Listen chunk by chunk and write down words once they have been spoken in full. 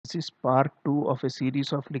This is part 2 of a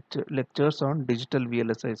series of lectures on digital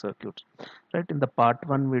VLSI circuits. Right, in the part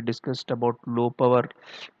 1 we discussed about low power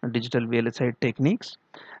digital VLSI techniques,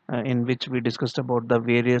 in which we discussed about the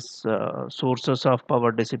various sources of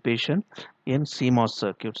power dissipation in CMOS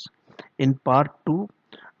circuits. In part 2,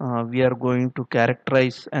 we are going to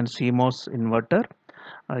characterize an CMOS inverter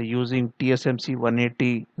using tsmc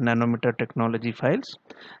 180 nanometer technology files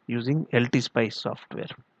using LT-SPICE software.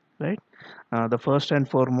 Right. The first and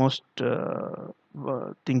foremost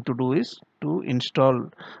thing to do is to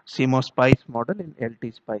install CMOS SPICE model in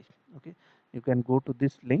LT-SPICE. Okay. You can go to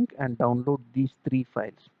this link and download these 3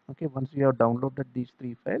 files. Okay. Once you have downloaded these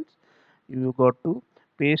 3 files, you got to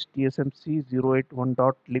paste tsmc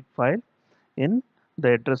 081.lib file in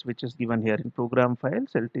the address which is given here in program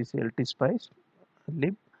files LT-SPICE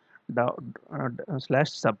lib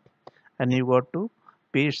 /sub, and you got to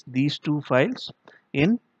paste these 2 files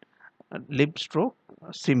in lib stroke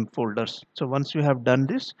sim folders. So once you have done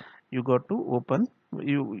this, you got to open,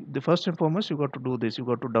 the first and foremost you got to do this, you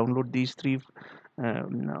got to download these 3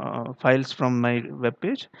 files from my web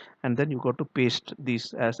page, and then you got to paste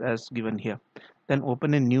these as given here. Then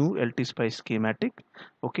open a new LT-SPICE schematic.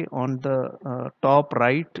 Okay, on the top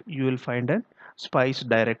right you will find a SPICE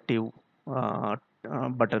directive uh,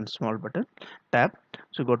 button, small button tab.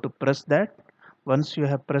 So you got to press that. Once you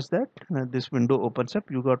have pressed that, this window opens up.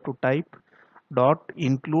 You got to type dot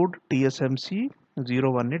include tsmc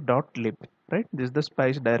 018.lib. Right, this is the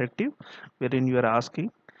SPICE directive wherein you are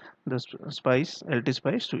asking the SPICE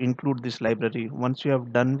LT-SPICE to include this library. Once you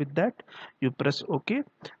have done with that, you press OK,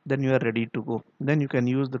 then you are ready to go. Then you can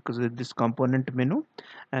use this component menu,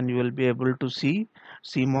 and you will be able to see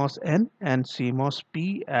CMOS N and CMOS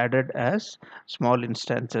P added as small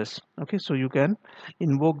instances. Okay, so you can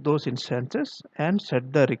invoke those instances and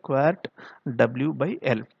set the required W by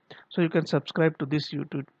L. So you can subscribe to this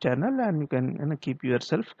YouTube channel, and you can, keep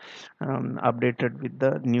yourself updated with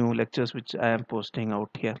the new lectures which I am posting out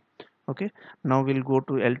here. Okay, now we'll go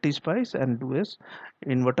to LT-SPICE and do a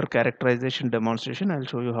inverter characterization demonstration. I'll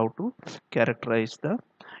show you how to characterize the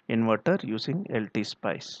inverter using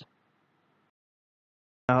LT-SPICE.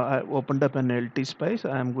 Now I opened up an LT-SPICE.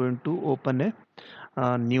 I am going to open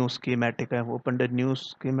a new schematic. I have opened a new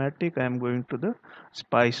schematic. I am going to the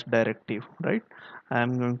SPICE directive. Right, I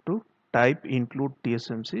am going to type include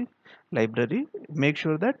tsmc library. Make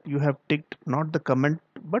sure that you have ticked not the comment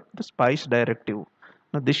but the SPICE directive.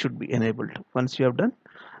 Now this should be enabled. Once you have done,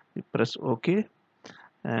 you press OK,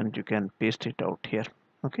 and you can paste it out here.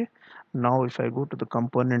 Okay, now if I go to the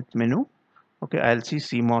component menu, okay, I'll see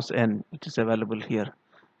CMOS N which is available here.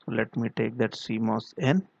 So let me take that CMOS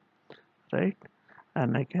N. Right,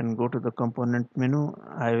 and I can go to the component menu.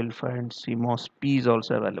 I will find CMOS P is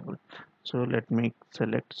also available. So let me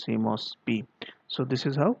select CMOS P. So this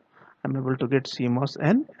is how I'm able to get CMOS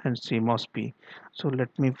N and CMOS P. So let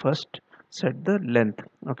me first set the length.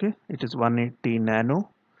 Okay, it is 180 nano,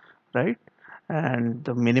 right, and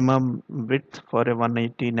the minimum width for a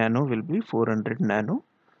 180 nano will be 400 nano.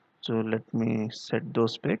 So let me set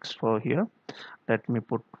those specs for here. Let me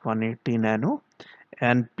put 180 nano,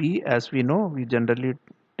 and P, as we know, we generally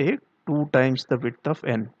take 2 times the width of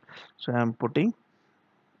N. So I am putting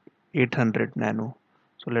 800 nano.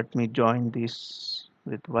 So let me join these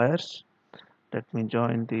with wires. Let me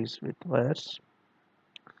join these with wires.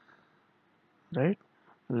 Right,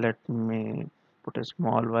 let me put a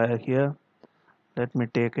small wire here. Let me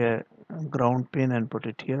take a ground pin and put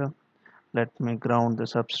it here. Let me ground the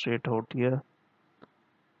substrate out here.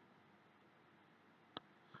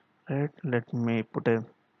 Right, let me put a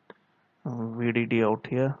VDD out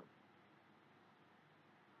here.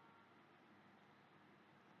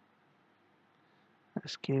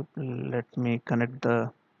 Escape. Let me connect the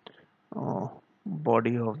uh,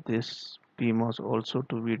 body of this PMOS also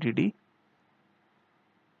to VDD.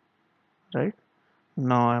 Right,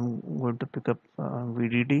 now I'm going to pick up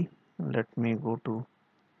VDD. Let me go to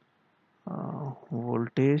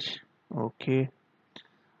voltage. Okay,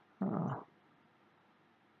 uh,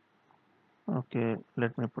 okay,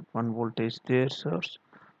 let me put one voltage there, source,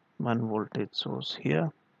 one voltage source here.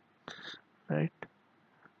 Right,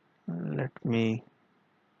 let me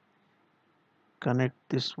connect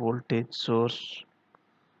this voltage source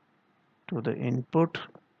to the input.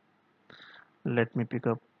 Let me pick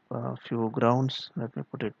up a few grounds. Let me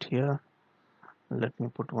put it here. Let me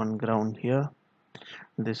put one ground here.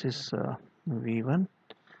 This is V1.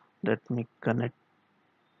 Let me connect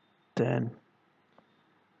then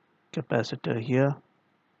capacitor here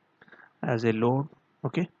as a load.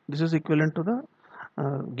 Okay, this is equivalent to the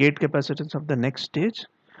gate capacitance of the next stage.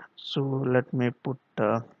 So let me put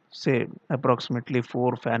say approximately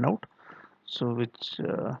 4 fan out. So which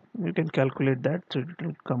you can calculate that, so it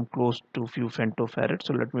will come close to few femtofarads.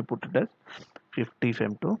 So let me put it as 50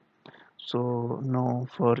 femto. So now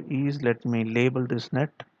for ease, let me label this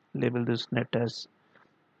net as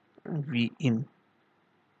V in.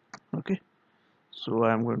 Okay, so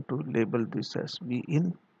I am going to label this as V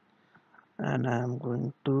in, and I am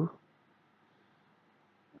going to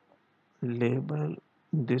label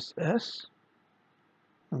this as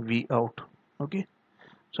V out. Okay,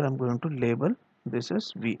 so I'm going to label this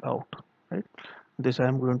as V out, right? This I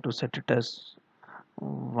am going to set it as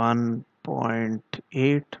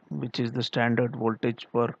 1.8, which is the standard voltage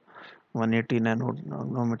for 180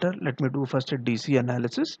 nanometer. Let me do first a DC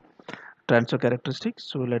analysis, transfer characteristics.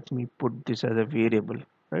 So let me put this as a variable,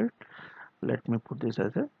 right? Let me put this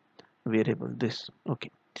as a variable, this.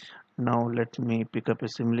 Okay, now let me pick up a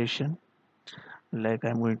simulation. Like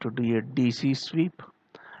I'm going to do a DC sweep.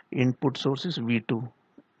 Input source is V2,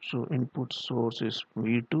 so input source is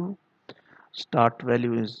V2, start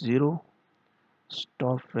value is 0,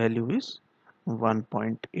 stop value is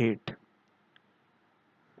 1.8.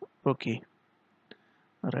 Okay,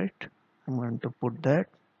 right, I'm going to put that,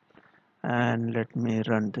 and let me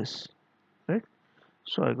run this, right?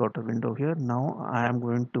 So I got a window here. Now I am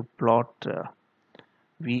going to plot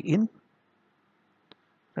V in,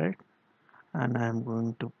 right, and I am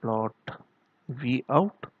going to plot V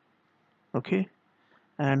out. Okay,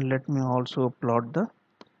 and let me also plot the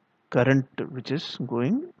current which is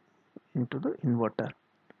going into the inverter.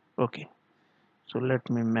 Okay, so let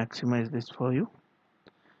me maximize this for you.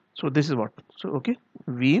 So this is what, so okay,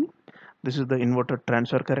 V in, this is the inverter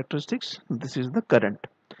transfer characteristics, this is the current,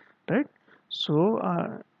 right? So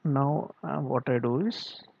now what I do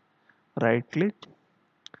is right click,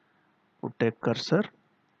 put a cursor.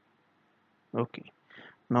 Okay,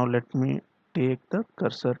 now let me take the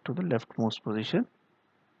cursor to the leftmost position,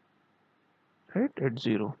 right, at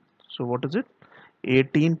 0. So what is it?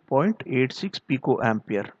 18.86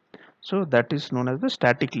 picoampere. So that is known as the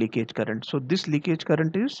static leakage current. So this leakage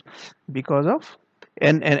current is because of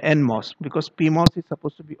NMOS, because PMOS is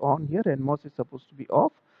supposed to be on here, NMOS is supposed to be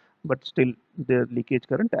off, but still the leakage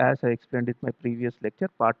current, as I explained in my previous lecture,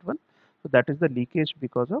 part 1. So that is the leakage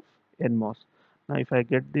because of NMOS. Now if I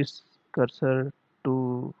get this cursor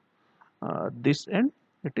to this end,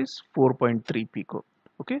 it is 4.3 pico.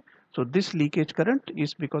 Okay, so this leakage current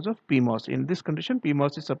is because of PMOS. In this condition,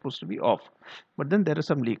 PMOS is supposed to be off, but then there is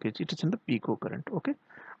some leakage, it is in the pico current. Okay,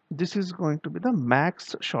 this is going to be the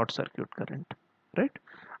max short circuit current, right?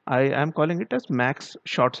 I am calling it as max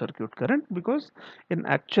short circuit current because in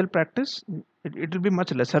actual practice it will be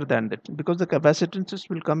much lesser than that, because the capacitances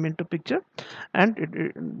will come into picture, and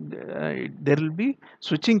there will be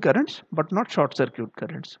switching currents but not short circuit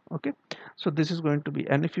currents. Okay, so this is going to be,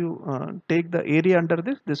 and if you take the area under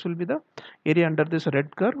this, this will be the area under this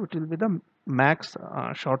red curve, which will be the max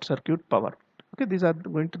short circuit power. Okay, these are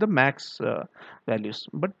going to the max values,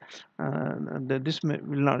 but this will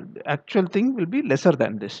not, actual thing will be lesser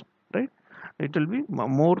than this, right? It will be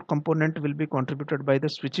more component will be contributed by the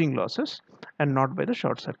switching losses and not by the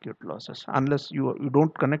short circuit losses. Unless you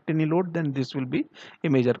don't connect any load, then this will be a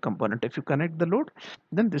major component. If you connect the load,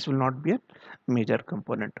 then this will not be a major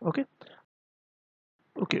component. Okay,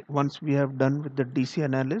 okay, once we have done with the DC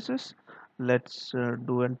analysis, let's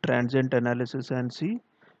do a transient analysis and see.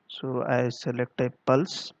 So I select a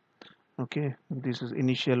pulse. Okay, this is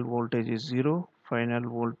initial voltage is 0, final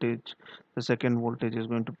voltage, the second voltage is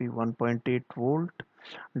going to be 1.8 volt.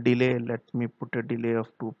 Delay, let me put a delay of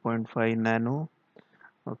 2.5 nano.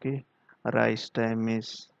 Okay, rise time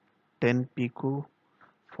is 10 pico,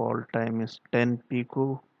 fall time is 10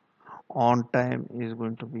 pico, on time is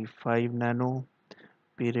going to be 5 nano,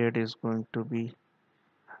 period is going to be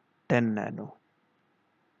 10 nano.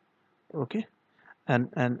 Okay,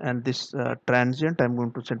 and this transient I'm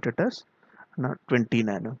going to set it as 20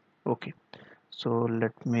 nano. Okay, so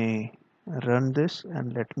let me run this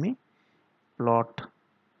and let me plot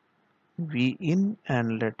V in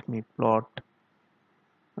and let me plot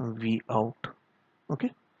V out.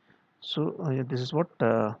 Okay, so this is what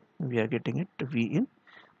we are getting it, V in.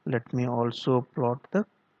 Let me also plot the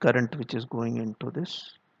current which is going into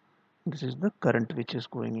this. This is the current which is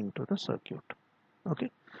going into the circuit.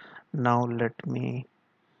 Okay, now let me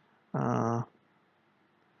uh,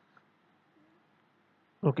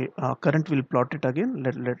 okay, current will plot it again.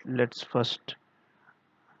 Let's first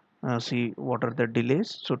see what are the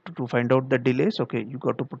delays. So to find out the delays, okay, you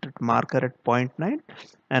got to put it marker at 0.9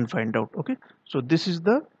 and find out. Okay, so this is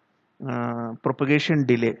the propagation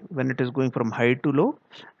delay when it is going from high to low,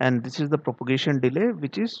 and this is the propagation delay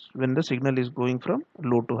which is when the signal is going from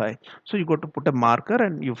low to high. So you got to put a marker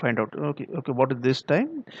and you find out, okay, what is this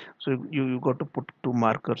time. So you got to put two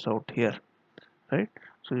markers out here, right?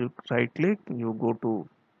 So you right click, you go to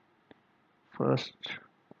first,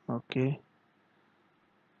 okay,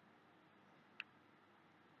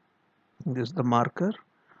 this is the marker,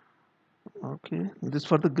 okay, this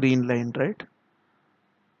for the green line, right?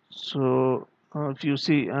 So if you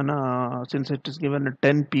see, and since it is given a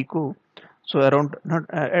 10 pico, so around not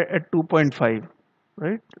at 2.5,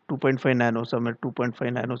 right? 2.5 nano, some at 2.5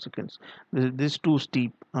 nanoseconds. This is too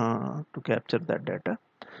steep to capture that data.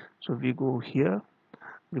 So we go here,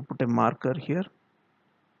 we put a marker here.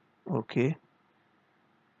 Okay.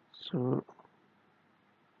 So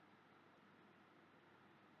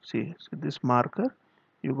see, so this marker,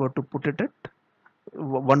 you got to put it at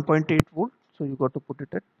 1.8 volt, so you got to put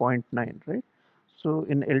it at zero point 0.9, right? So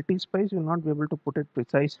in LT spice you'll not be able to put it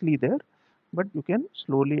precisely there, but you can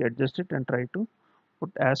slowly adjust it and try to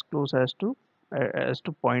put as close as to zero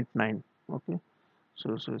point 0.9. Okay,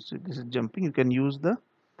 so this is jumping. You can use the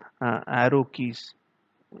arrow keys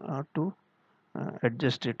to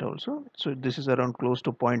adjust it also. So this is around close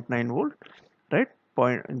to zero point 0.9 volt, right?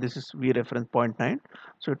 This is V reference zero point 0.9,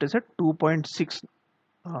 so it is at 2.6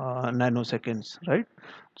 nanoseconds, right?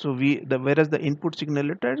 So whereas the input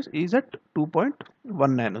signal is at 2.1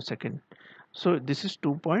 nanosecond. So this is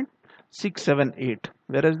 2.678,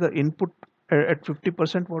 whereas the input at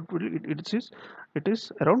 50%, what will it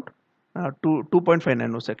is around 2.5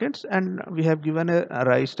 nanoseconds, and we have given a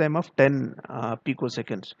rise time of 10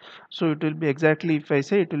 picoseconds. So it will be exactly, if I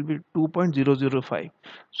say, it will be 2.005.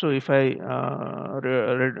 So if I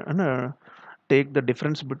take the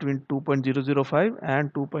difference between 2.005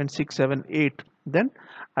 and 2.678, then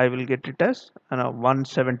I will get it as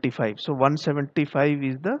 175. So 175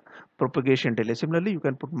 is the propagation delay. Similarly, you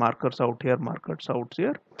can put markers out here, markers out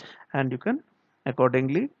here, and you can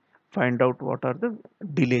accordingly find out what are the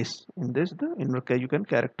delays in this. You can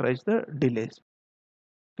characterize the delays.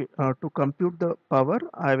 Okay, to compute the power,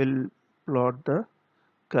 I will plot the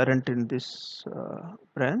current in this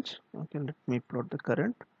branch. Okay, let me plot the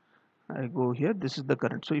current. I go here, this is the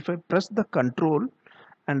current. So if I press the control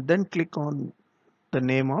and then click on the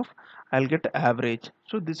name of, I'll get average.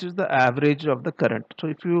 So this is the average of the current. So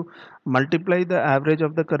if you multiply the average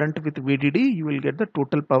of the current with VDD, you will get the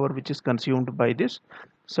total power which is consumed by this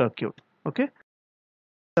circuit. Okay.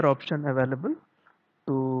 Another option available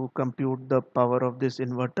to compute the power of this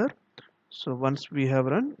inverter. So once we have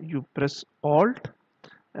run, you press Alt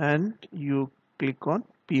and you click on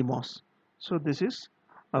PMOS. So this is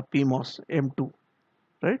a PMOS M2,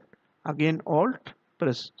 right? Again Alt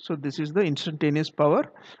press. So this is the instantaneous power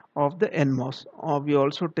of the NMOS. We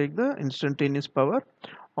also take the instantaneous power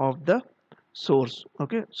of the source.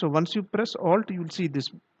 Okay, so once you press Alt, you will see this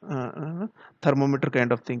thermometer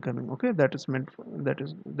kind of thing coming. Okay, that is meant for, that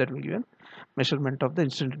will give a measurement of the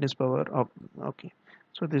instantaneous power of. Okay,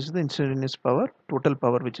 so this is the instantaneous power, total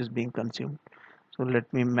power which is being consumed. So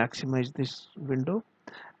let me maximize this window,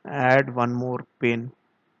 add one more pane.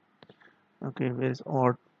 Okay, where's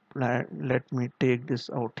Alt? Let me take this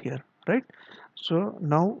out here, right? So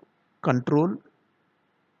now control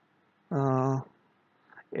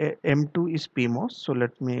M2 is PMOS, so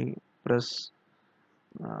let me press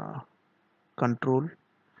uh, control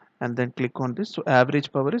and then click on this. So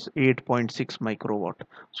average power is 8.6 microwatt.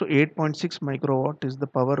 So 8.6 microwatt is the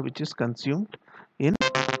power which is consumed in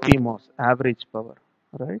PMOS, average power,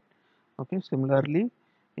 right? Okay, similarly,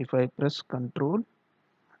 if I press control,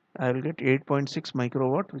 I will get 8.6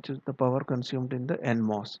 microwatt, which is the power consumed in the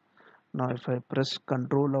NMOS. Now if I press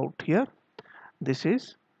control out here, this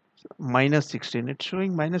is minus 16. It's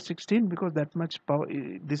showing minus 16 because that much power,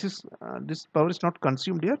 this power is not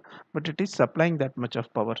consumed here, but it is supplying that much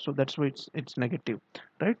of power, so that's why it's negative,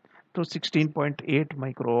 right? So 16.8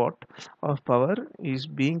 microwatt of power is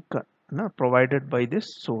being provided by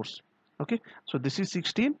this source. Okay, so this is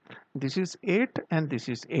 16, this is 8, and this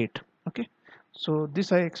is 8. Okay, so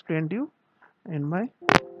this I explained you in my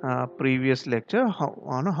previous lecture,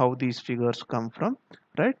 how these figures come from,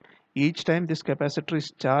 right? Each time this capacitor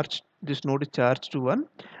is charged, this node is charged to 1,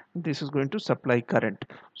 this is going to supply current.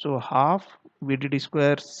 So half VDD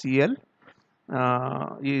square CL,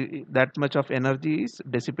 that much of energy is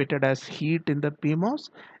dissipated as heat in the PMOS,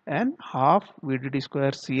 and half VDD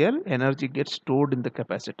square CL energy gets stored in the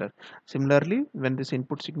capacitor. Similarly, when this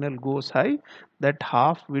input signal goes high, that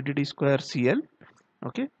half VDD square CL,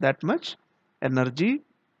 okay, that much energy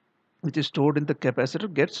which is stored in the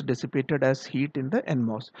capacitor gets dissipated as heat in the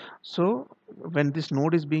NMOS. So when this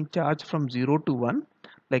node is being charged from 0 to 1,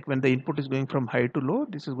 like when the input is going from high to low,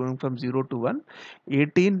 this is going from 0 to 1,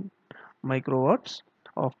 18 microwatts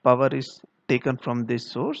of power is taken from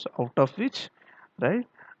this source, out of which, right,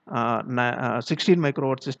 16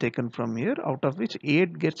 microwatts is taken from here, out of which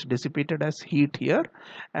 8 gets dissipated as heat here,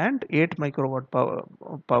 and 8 microwatt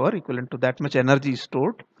power equivalent to that much energy is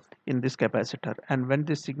stored in this capacitor. And when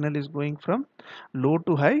this signal is going from low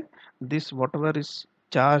to high, this whatever is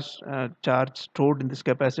charge stored in this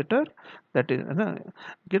capacitor, that is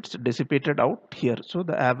gets dissipated out here. So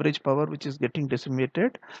the average power which is getting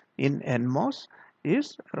dissipated in NMOS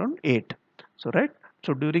is around 8. So right,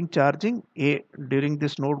 so during charging, during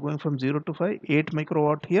this node going from 0 to 5, 8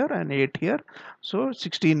 microwatt here and 8 here, so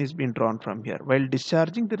 16 is being drawn from here. While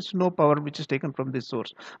discharging, there is no power which is taken from this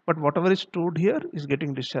source, but whatever is stored here is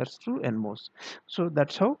getting discharged through NMOS. So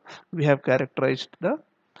that's how we have characterized the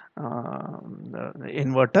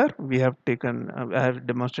inverter. We have taken, I have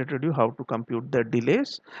demonstrated you how to compute the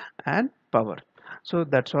delays and power. So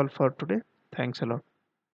that's all for today. Thanks a lot.